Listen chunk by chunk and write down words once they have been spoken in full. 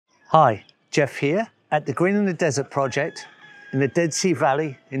Hi, Geoff here at the Green in the Desert project in the Dead Sea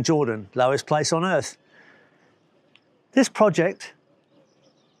Valley in Jordan, lowest place on earth. This project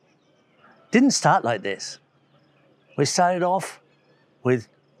didn't start like this. We started off with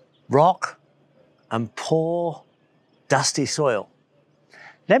rock and poor, dusty soil.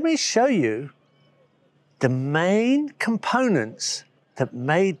 Let me show you the main components that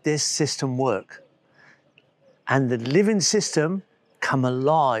made this system work. And the living system come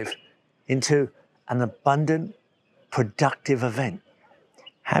alive into an abundant, productive event.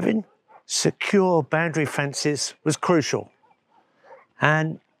 Having secure boundary fences was crucial.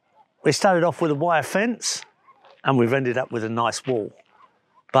 And we started off with a wire fence and we've ended up with a nice wall.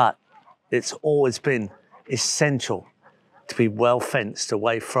 But it's always been essential to be well fenced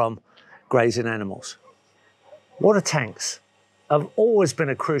away from grazing animals. Water tanks have always been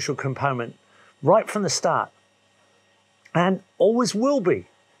a crucial component right from the start and always will be.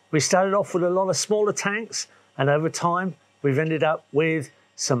 We started off with a lot of smaller tanks and over time we've ended up with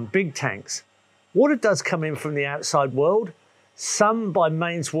some big tanks. Water does come in from the outside world, some by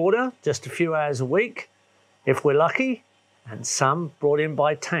mains water, just a few hours a week, if we're lucky, and some brought in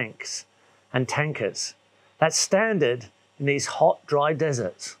by tanks and tankers. That's standard in these hot, dry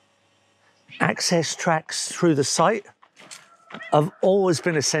deserts. Access tracks through the site have always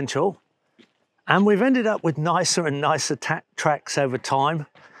been essential, and we've ended up with nicer and nicer tracks over time,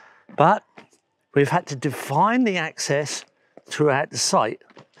 but we've had to define the access throughout the site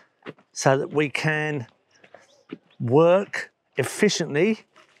so that we can work efficiently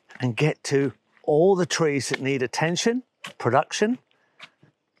and get to all the trees that need attention, production,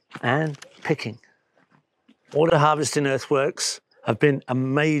 and picking. Water harvesting earthworks have been a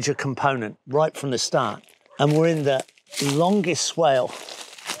major component right from the start, and we're in the longest swale,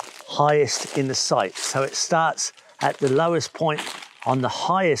 highest in the site. So it starts at the lowest point on the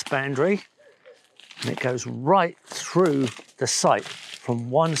highest boundary and it goes right through the site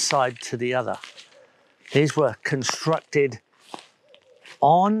from one side to the other. These were constructed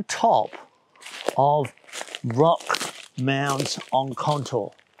on top of rock mounds on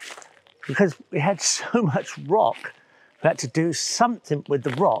contour. Because we had so much rock, we had to do something with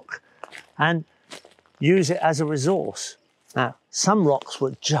the rock and use it as a resource. Now, some rocks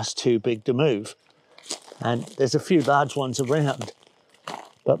were just too big to move, and there's a few large ones around,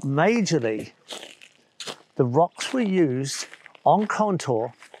 but majorly, the rocks were used on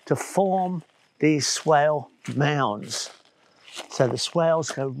contour to form these swale mounds. So the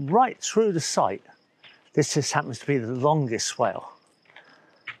swales go right through the site. This just happens to be the longest swale.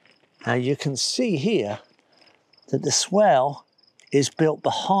 Now you can see here that the swale is built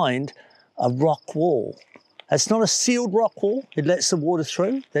behind a rock wall. It's not a sealed rock wall, it lets the water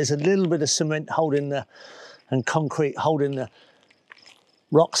through. There's a little bit of cement and concrete holding the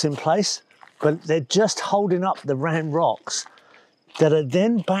rocks in place, but they're just holding up the round rocks that are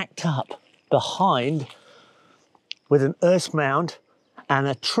then backed up behind with an earth mound and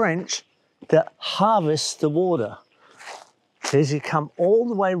a trench that harvests the water. As you come all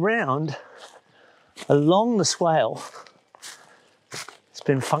the way round along the swale, it's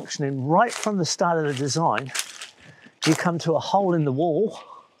been functioning right from the start of the design. You come to a hole in the wall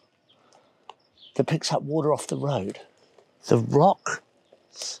that picks up water off the road. The rocks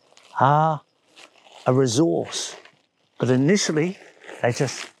are a resource, but initially they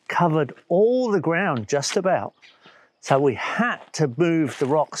just covered all the ground just about. So we had to move the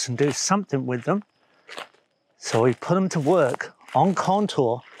rocks and do something with them. So we put them to work on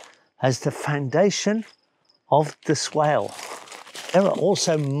contour as the foundation of the swale. There are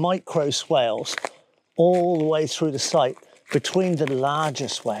also micro swales all the way through the site between the larger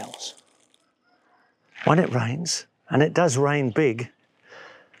swales. When it rains, and it does rain big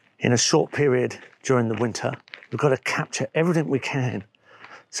in a short period during the winter, we've got to capture everything we can.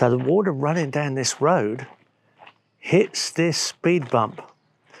 So the water running down this road hits this speed bump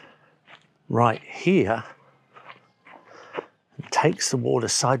right here and takes the water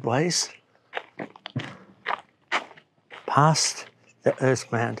sideways past the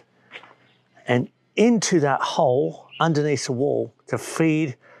earth mound and into that hole underneath the wall to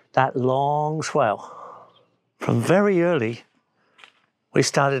feed that long swale. From very early, we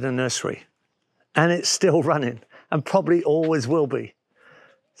started a nursery and it's still running and probably always will be.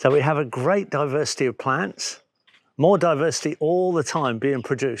 So we have a great diversity of plants, more diversity all the time being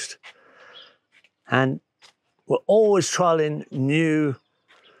produced. And we're always trialing new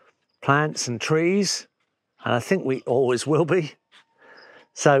plants and trees, and I think we always will be.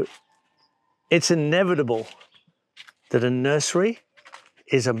 So it's inevitable that a nursery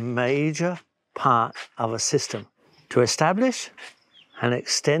is a major part of a system to establish and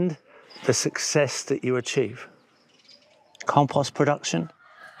extend the success that you achieve. Compost production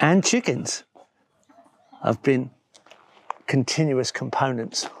and chickens have been continuous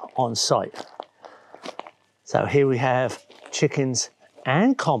components on site. So here we have chickens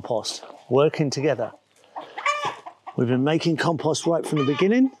and compost working together. We've been making compost right from the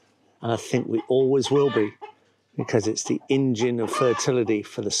beginning, and I think we always will be, because it's the engine of fertility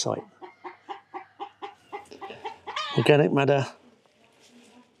for the site. Organic matter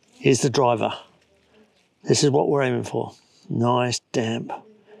is the driver. This is what we're aiming for. Nice, damp,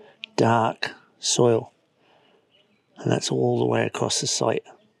 dark soil. And that's all the way across the site.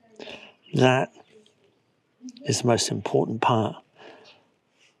 That is the most important part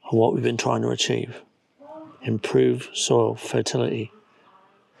of what we've been trying to achieve. Improve soil fertility.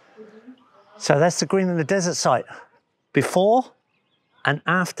 So that's the Green in the Desert site, before and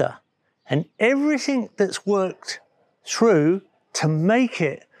after, and everything that's worked through to make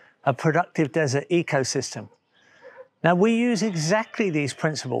it a productive desert ecosystem. Now, we use exactly these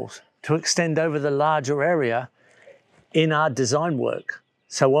principles to extend over the larger area in our design work.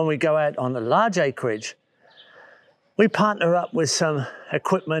 So when we go out on a large acreage, we partner up with some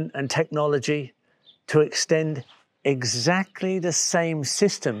equipment and technology to extend exactly the same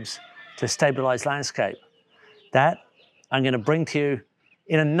systems to stabilize landscape. That I'm going to bring to you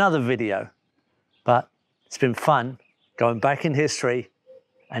in another video, but it's been fun going back in history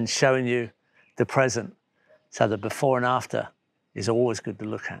and showing you the present. So the before and after is always good to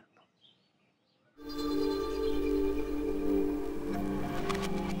look at.